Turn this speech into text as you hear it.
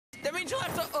That means you'll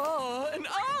have to and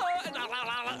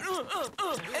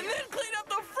then clean up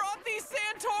the frothy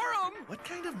Santorum. What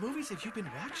kind of movies have you been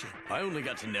watching? I only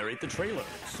got to narrate the trailer.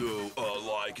 So,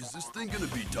 like, is this thing gonna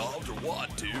be dolled or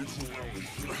what, dude?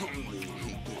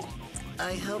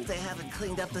 I hope they haven't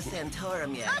cleaned up the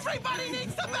Santorum yet. Everybody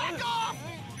needs to back off!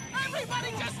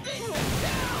 Everybody just needs to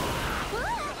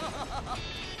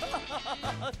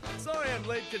Sorry I'm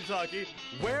late, Kentucky.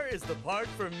 Where is the part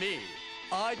for me?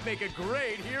 I'd make a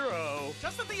great hero.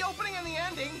 Just at the opening and the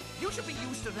ending, you should be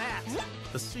used to that.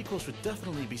 The sequel should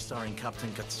definitely be starring Captain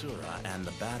Katsura and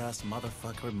the badass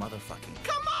motherfucking.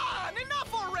 Come on,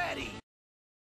 enough already!